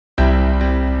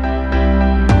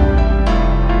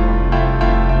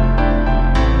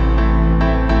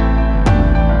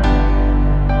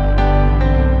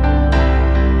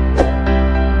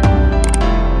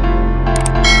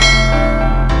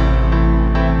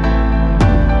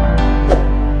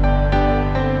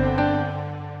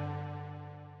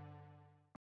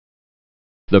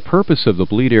The purpose of the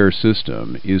bleed air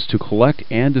system is to collect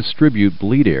and distribute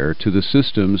bleed air to the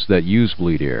systems that use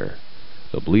bleed air.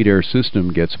 The bleed air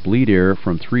system gets bleed air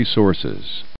from three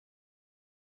sources: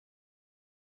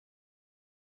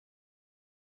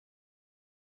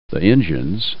 the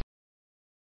engines,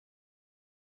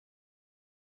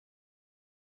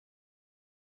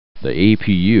 the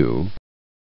APU,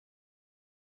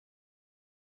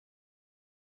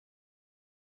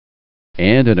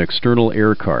 and an external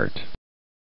air cart.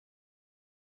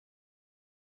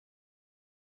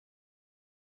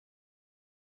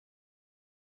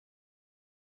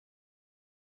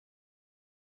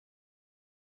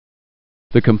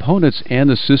 The components and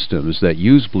the systems that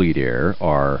use bleed air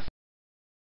are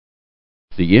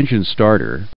the engine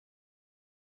starter,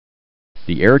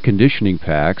 the air conditioning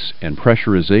packs and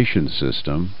pressurization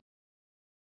system,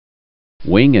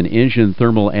 wing and engine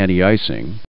thermal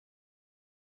anti-icing,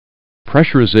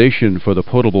 pressurization for the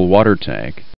potable water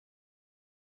tank,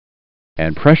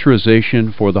 and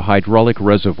pressurization for the hydraulic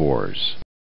reservoirs.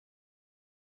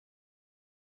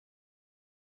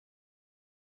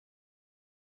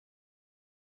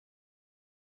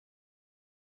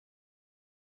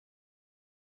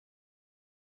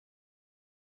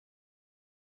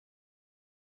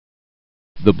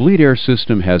 The bleed air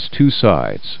system has two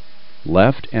sides,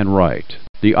 left and right.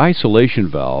 The isolation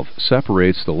valve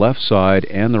separates the left side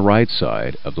and the right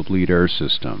side of the bleed air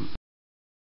system.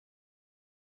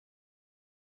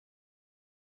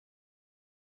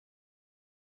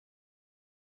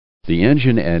 The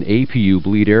engine and APU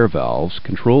bleed air valves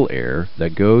control air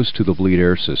that goes to the bleed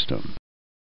air system.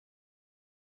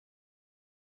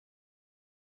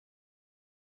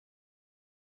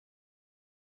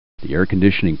 The air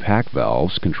conditioning pack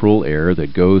valves control air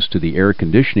that goes to the air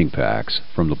conditioning packs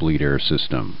from the bleed air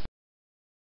system.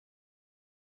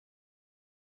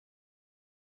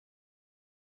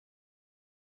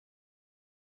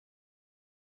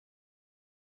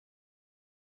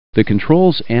 The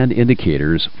controls and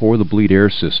indicators for the bleed air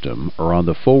system are on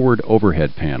the forward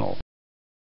overhead panel.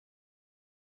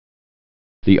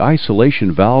 The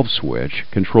isolation valve switch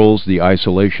controls the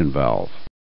isolation valve.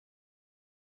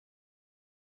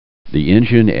 The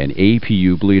engine and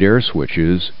APU bleed air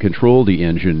switches control the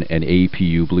engine and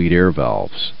APU bleed air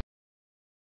valves.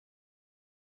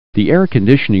 The air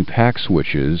conditioning pack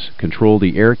switches control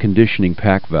the air conditioning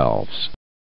pack valves.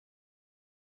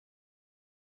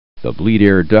 The bleed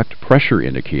air duct pressure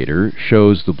indicator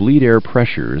shows the bleed air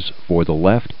pressures for the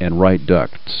left and right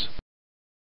ducts.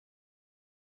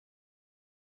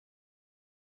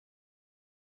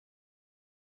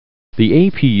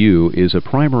 The APU is a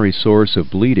primary source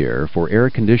of bleed air for air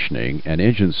conditioning and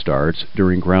engine starts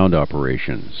during ground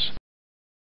operations.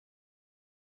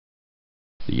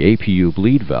 The APU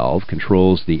bleed valve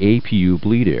controls the APU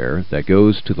bleed air that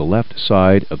goes to the left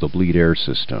side of the bleed air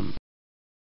system.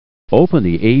 Open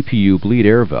the APU bleed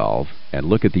air valve and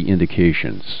look at the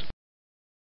indications.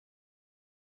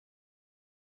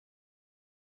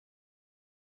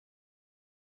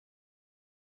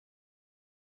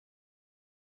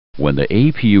 When the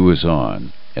APU is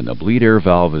on and the bleed air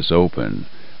valve is open,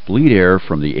 bleed air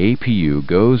from the APU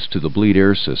goes to the bleed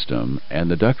air system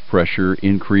and the duct pressure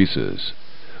increases.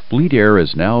 Bleed air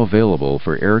is now available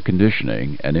for air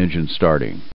conditioning and engine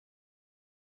starting.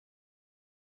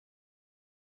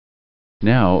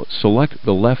 Now select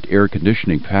the left air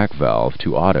conditioning pack valve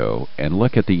to auto and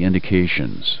look at the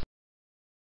indications.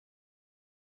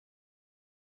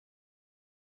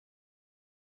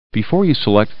 Before you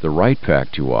select the right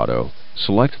pack to auto,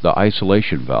 select the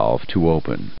isolation valve to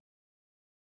open.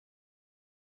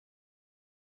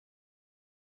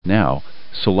 Now,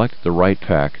 select the right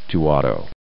pack to auto.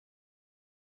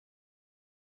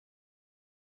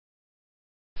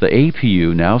 The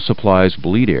APU now supplies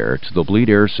bleed air to the bleed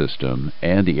air system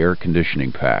and the air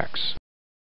conditioning packs.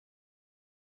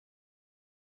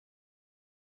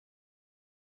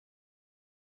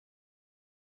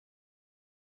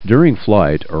 During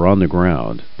flight or on the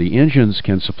ground, the engines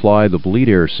can supply the bleed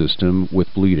air system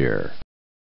with bleed air.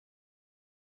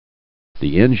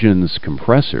 The engine's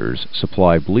compressors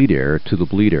supply bleed air to the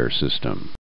bleed air system.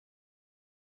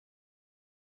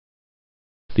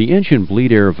 The engine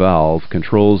bleed air valve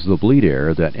controls the bleed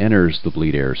air that enters the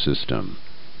bleed air system.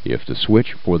 If the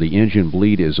switch for the engine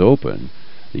bleed is open,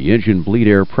 the engine bleed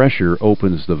air pressure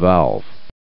opens the valve.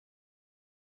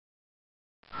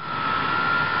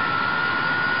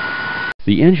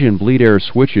 The engine bleed air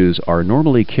switches are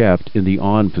normally kept in the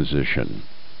on position.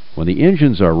 When the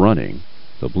engines are running,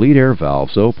 the bleed air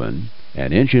valves open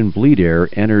and engine bleed air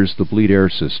enters the bleed air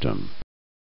system.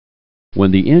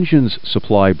 When the engines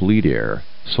supply bleed air,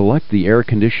 select the air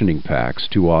conditioning packs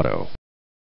to auto.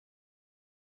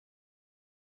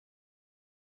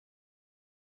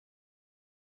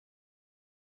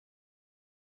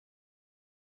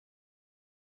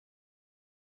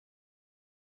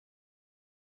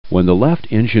 When the left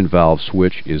engine valve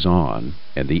switch is on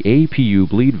and the APU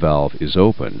bleed valve is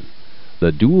open,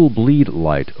 the dual bleed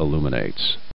light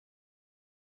illuminates.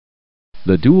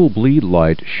 The dual bleed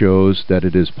light shows that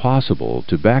it is possible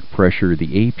to back pressure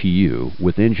the APU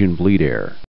with engine bleed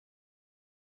air.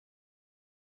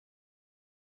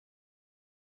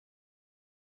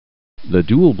 The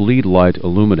dual bleed light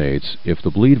illuminates if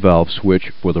the bleed valve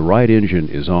switch for the right engine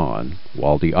is on,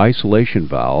 while the isolation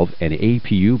valve and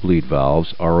APU bleed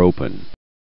valves are open.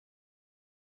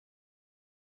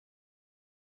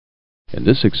 In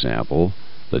this example,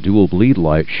 the dual bleed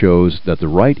light shows that the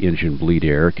right engine bleed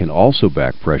air can also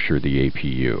back pressure the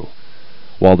APU.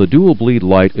 While the dual bleed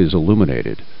light is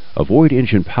illuminated, avoid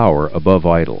engine power above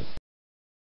idle.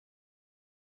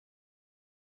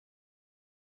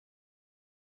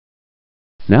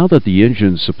 Now that the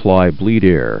engines supply bleed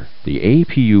air, the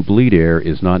APU bleed air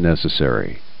is not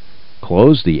necessary.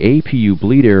 Close the APU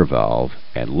bleed air valve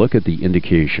and look at the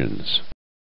indications.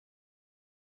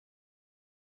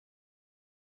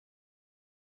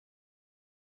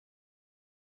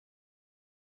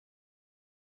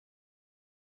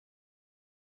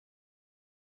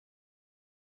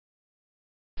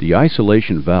 The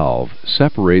isolation valve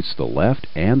separates the left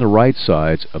and the right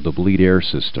sides of the bleed air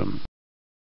system.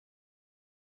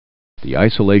 The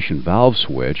isolation valve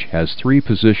switch has three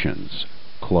positions: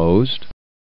 closed,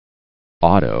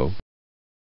 auto,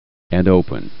 and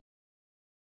open.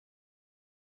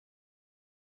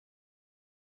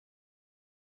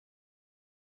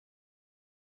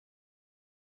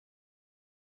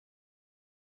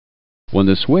 When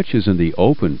the switch is in the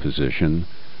open position,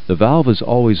 the valve is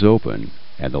always open,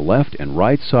 and the left and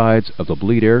right sides of the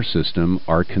bleed air system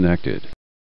are connected.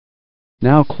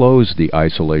 Now close the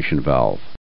isolation valve.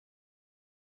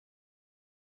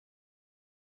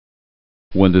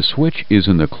 When the switch is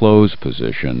in the closed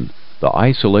position, the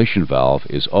isolation valve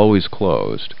is always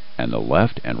closed, and the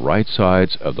left and right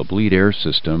sides of the bleed air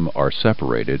system are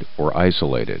separated or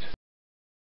isolated.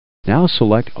 Now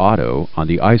select Auto on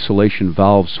the isolation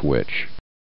valve switch.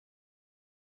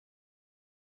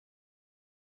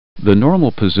 The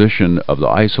normal position of the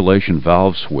isolation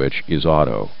valve switch is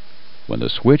auto. When the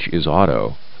switch is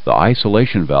auto, the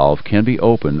isolation valve can be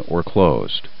open or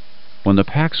closed. When the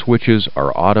pack switches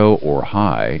are auto or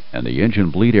high and the engine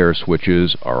bleed air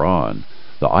switches are on,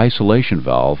 the isolation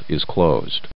valve is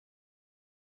closed.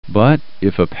 But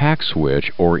if a pack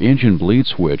switch or engine bleed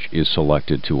switch is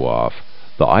selected to off,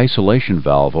 the isolation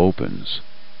valve opens.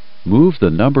 Move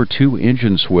the number 2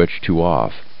 engine switch to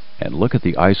off and look at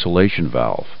the isolation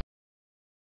valve.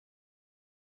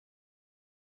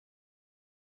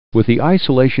 With the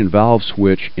isolation valve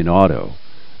switch in auto,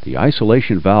 the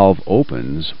isolation valve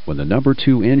opens when the number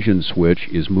 2 engine switch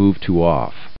is moved to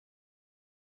off.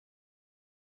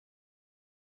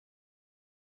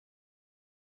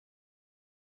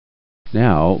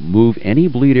 Now move any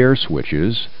bleed air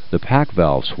switches, the pack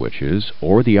valve switches,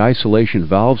 or the isolation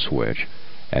valve switch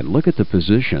and look at the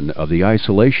position of the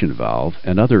isolation valve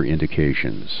and other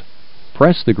indications.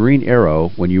 Press the green arrow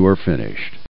when you are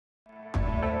finished.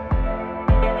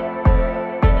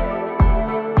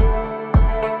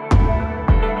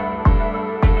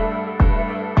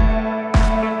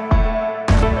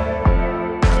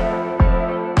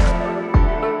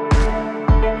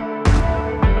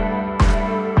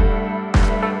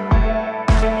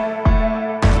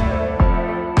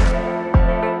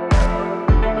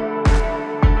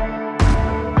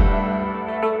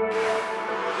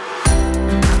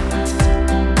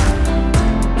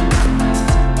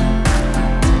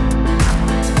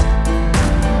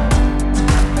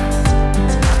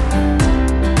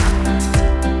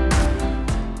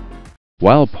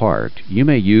 While parked, you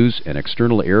may use an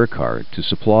external air cart to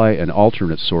supply an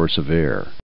alternate source of air.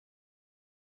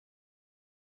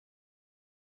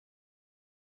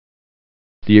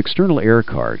 The external air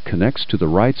cart connects to the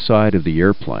right side of the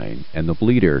airplane and the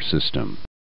bleed air system.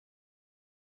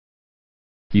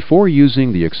 Before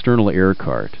using the external air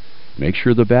cart, make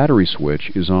sure the battery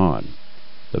switch is on.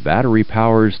 The battery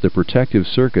powers the protective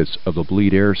circuits of the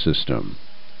bleed air system.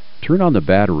 Turn on the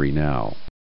battery now.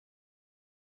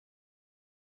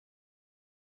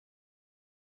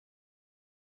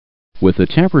 With the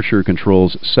temperature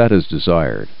controls set as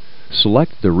desired,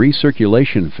 select the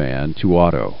recirculation fan to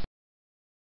auto.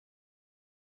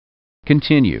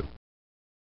 Continue.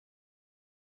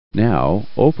 Now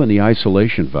open the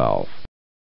isolation valve.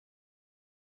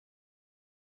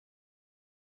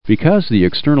 Because the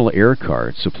external air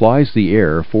cart supplies the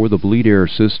air for the bleed air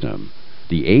system,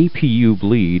 the APU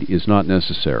bleed is not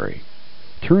necessary.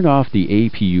 Turn off the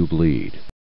APU bleed.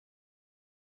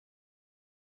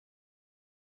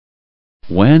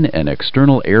 When an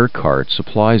external air cart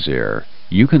supplies air,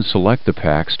 you can select the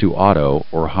packs to Auto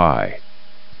or High.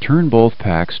 Turn both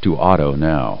packs to Auto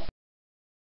now.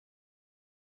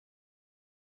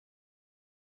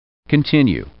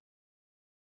 Continue.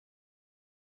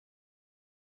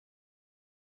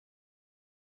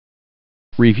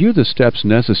 Review the steps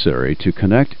necessary to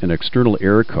connect an external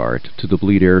air cart to the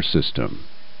bleed air system.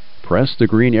 Press the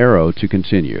green arrow to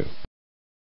continue.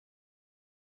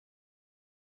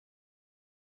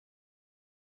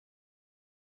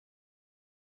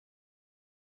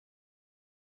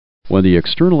 When the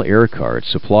external air cart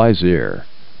supplies air,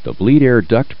 the bleed air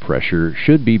duct pressure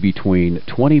should be between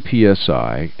 20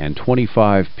 psi and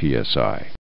 25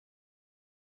 psi.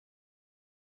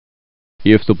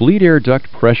 If the bleed air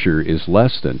duct pressure is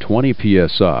less than 20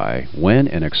 psi when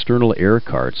an external air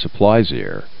cart supplies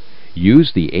air,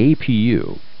 use the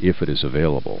APU if it is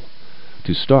available.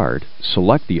 To start,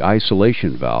 select the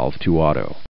isolation valve to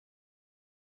Auto.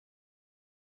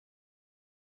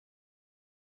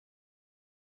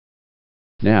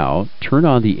 Now, turn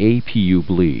on the APU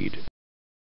bleed.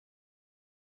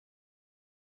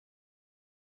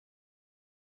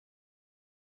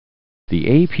 The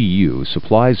APU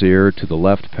supplies air to the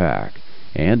left pack,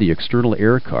 and the external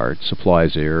air cart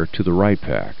supplies air to the right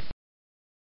pack.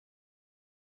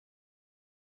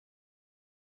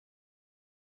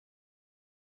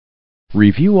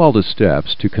 Review all the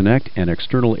steps to connect an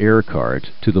external air cart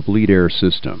to the bleed air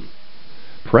system.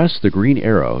 Press the green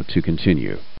arrow to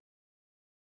continue.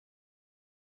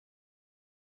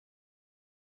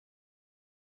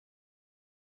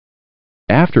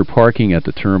 After parking at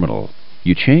the terminal,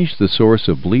 you change the source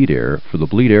of bleed air for the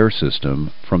bleed air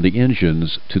system from the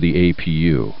engines to the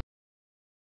APU.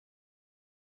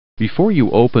 Before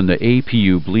you open the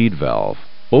APU bleed valve,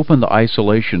 open the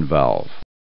isolation valve.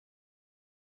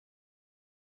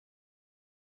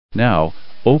 Now,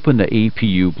 open the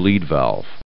APU bleed valve.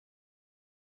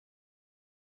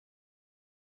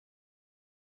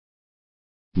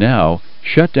 Now,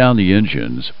 shut down the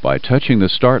engines by touching the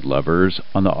start levers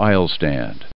on the aisle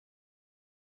stand.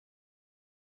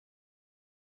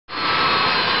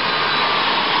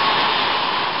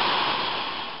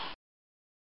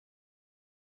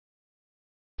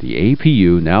 The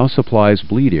APU now supplies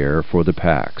bleed air for the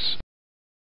packs.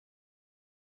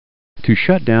 To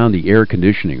shut down the air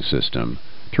conditioning system,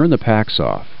 turn the packs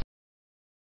off.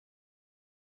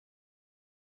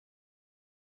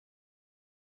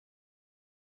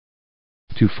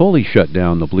 To fully shut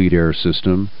down the bleed air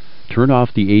system, turn off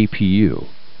the APU.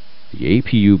 The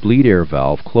APU bleed air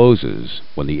valve closes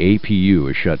when the APU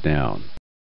is shut down.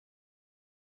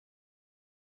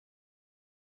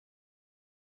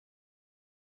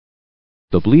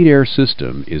 The bleed air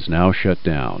system is now shut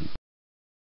down.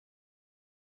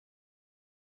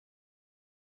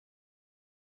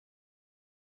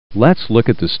 Let's look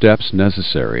at the steps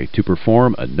necessary to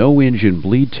perform a no-engine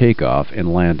bleed takeoff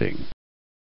and landing.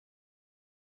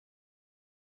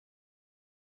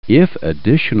 If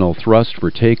additional thrust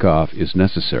for takeoff is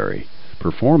necessary,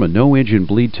 perform a no-engine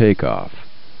bleed takeoff.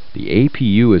 The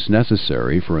APU is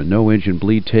necessary for a no-engine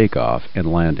bleed takeoff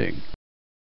and landing.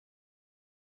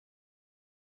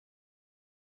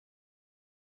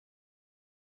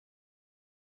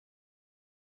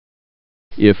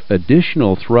 If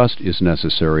additional thrust is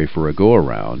necessary for a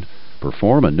go-around,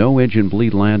 perform a no-engine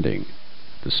bleed landing.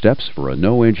 The steps for a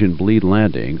no-engine bleed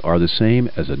landing are the same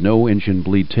as a no-engine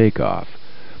bleed takeoff,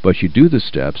 but you do the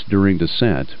steps during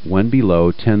descent when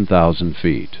below 10,000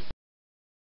 feet.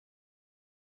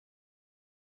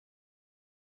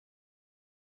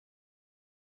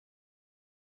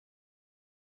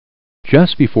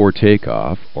 Just before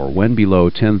takeoff, or when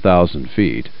below 10,000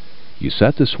 feet, you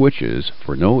set the switches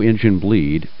for no-engine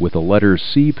bleed with a letter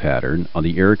C pattern on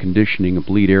the air conditioning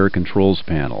bleed air controls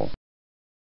panel.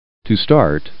 To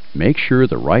start, make sure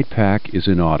the right pack is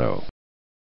in auto.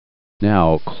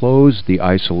 Now close the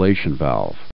isolation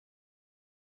valve.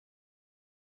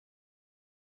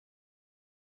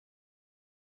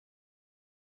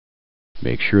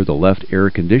 Make sure the left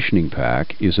air conditioning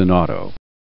pack is in auto.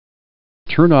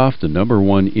 Turn off the number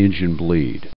 1 engine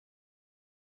bleed.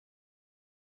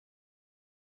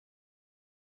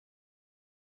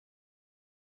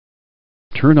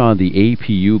 Turn on the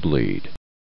APU bleed.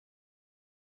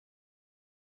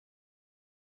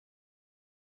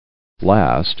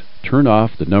 Last, turn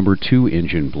off the number 2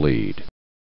 engine bleed.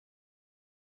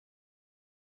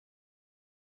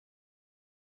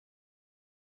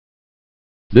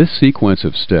 This sequence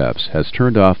of steps has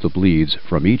turned off the bleeds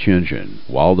from each engine,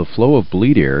 while the flow of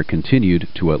bleed air continued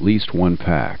to at least one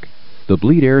pack. The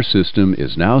bleed air system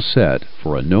is now set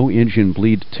for a no-engine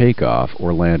bleed takeoff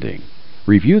or landing.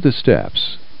 Review the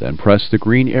steps, then press the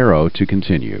green arrow to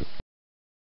continue.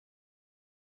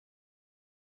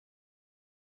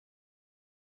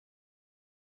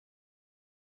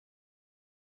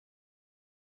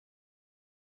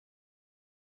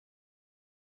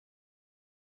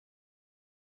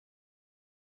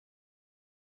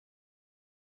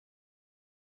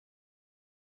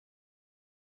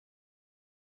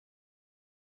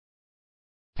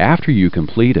 After you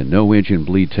complete a no-engine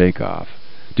bleed takeoff,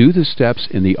 do the steps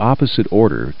in the opposite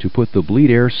order to put the bleed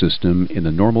air system in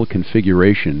the normal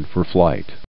configuration for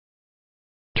flight.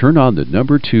 Turn on the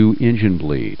number 2 engine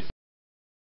bleed.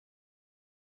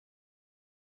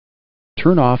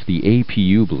 Turn off the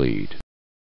APU bleed.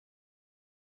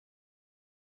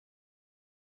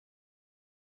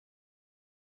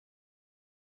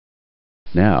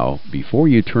 Now, before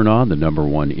you turn on the number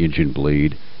 1 engine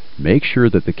bleed, make sure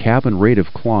that the cabin rate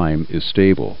of climb is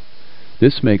stable.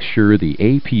 This makes sure the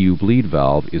APU bleed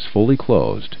valve is fully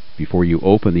closed before you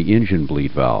open the engine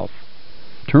bleed valve.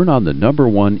 Turn on the number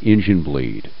 1 engine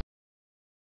bleed.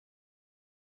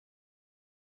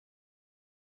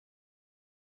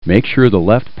 Make sure the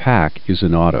left pack is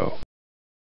in auto.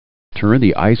 Turn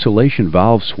the isolation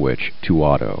valve switch to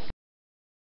auto.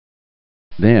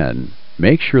 Then,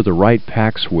 make sure the right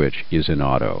pack switch is in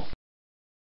auto.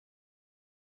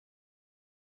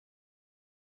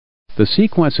 The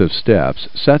sequence of steps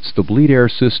sets the bleed air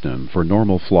system for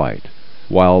normal flight,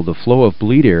 while the flow of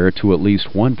bleed air to at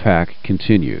least one pack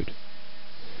continued.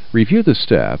 Review the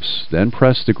steps, then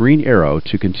press the green arrow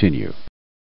to continue.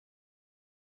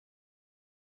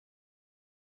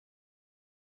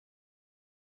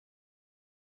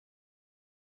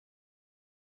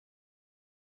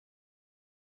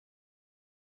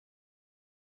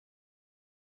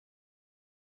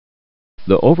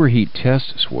 The overheat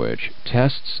test switch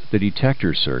tests the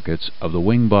detector circuits of the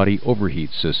wing body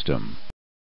overheat system.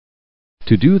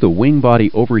 To do the wing body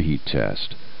overheat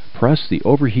test, press the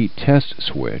overheat test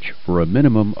switch for a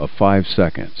minimum of 5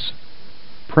 seconds.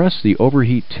 Press the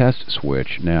overheat test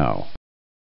switch now.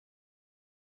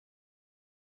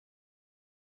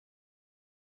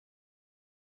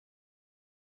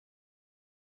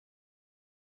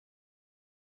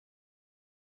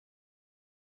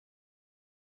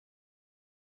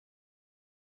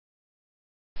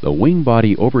 The wing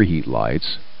body overheat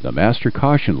lights, the master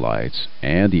caution lights,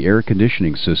 and the air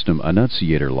conditioning system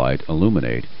annunciator light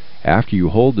illuminate after you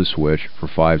hold the switch for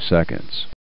 5 seconds.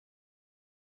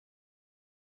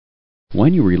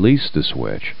 When you release the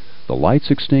switch, the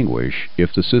lights extinguish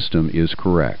if the system is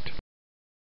correct.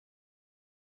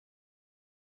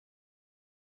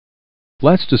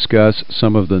 Let's discuss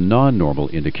some of the non-normal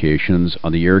indications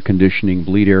on the air conditioning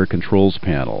bleed air controls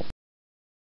panel.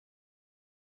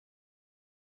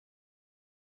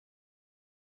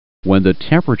 When the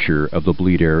temperature of the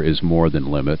bleed air is more than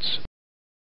limits,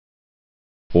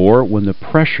 or when the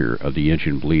pressure of the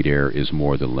engine bleed air is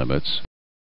more than limits,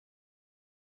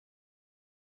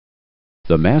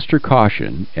 the master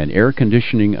caution and air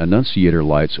conditioning annunciator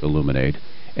lights illuminate,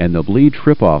 and the bleed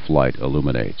trip-off light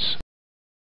illuminates.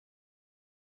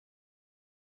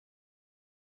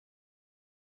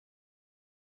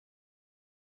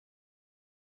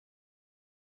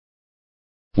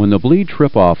 When the bleed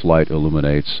trip-off light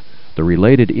illuminates, the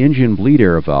related engine bleed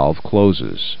air valve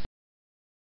closes.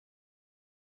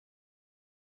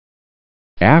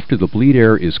 After the bleed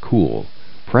air is cool,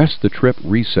 press the trip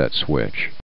reset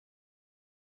switch.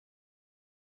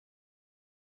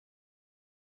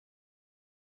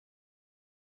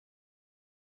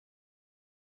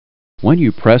 When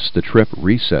you press the trip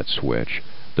reset switch,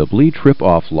 the bleed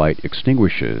trip-off light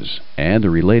extinguishes and the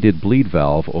related bleed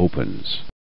valve opens.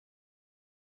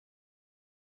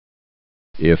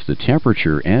 If the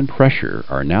temperature and pressure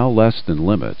are now less than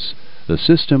limits, the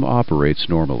system operates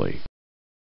normally.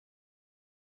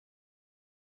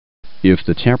 If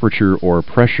the temperature or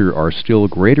pressure are still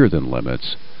greater than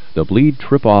limits, the bleed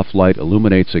trip-off light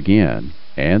illuminates again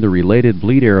and the related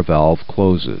bleed air valve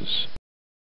closes.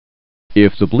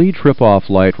 If the bleed trip-off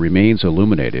light remains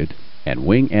illuminated and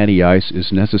wing anti-ice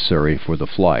is necessary for the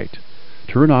flight,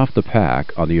 turn off the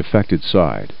pack on the affected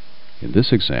side. In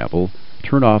this example,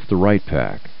 turn off the right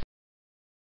pack.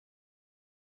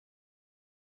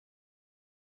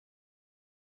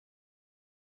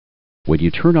 When you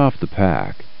turn off the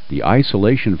pack, the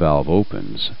isolation valve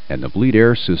opens and the bleed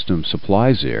air system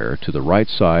supplies air to the right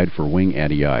side for wing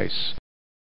anti-ice.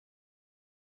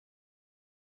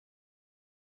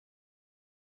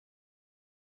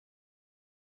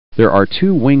 There are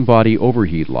 2 wing body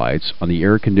overheat lights on the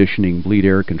air conditioning bleed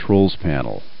air controls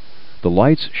panel. The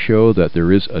lights show that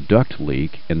there is a duct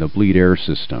leak in the bleed air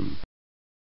system.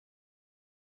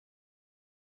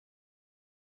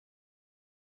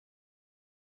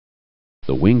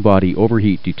 The wing body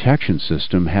overheat detection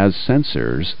system has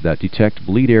sensors that detect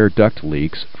bleed air duct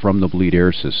leaks from the bleed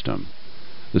air system.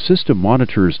 The system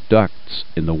monitors ducts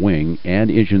in the wing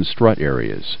and engine strut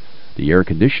areas, the air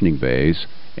conditioning bays,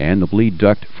 and the bleed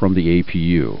duct from the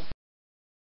APU.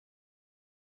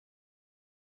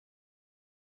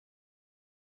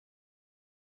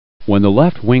 When the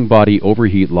left wing body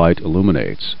overheat light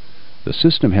illuminates, the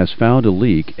system has found a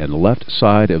leak in the left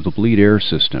side of the bleed air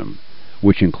system,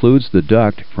 which includes the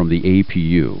duct from the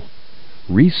APU.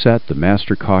 Reset the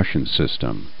master caution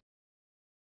system.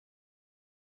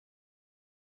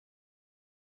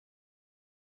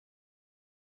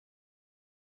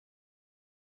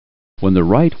 When the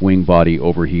right wing body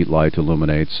overheat light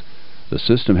illuminates, the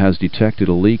system has detected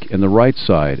a leak in the right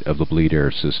side of the bleed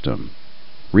air system.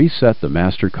 Reset the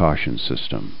master caution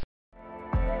system.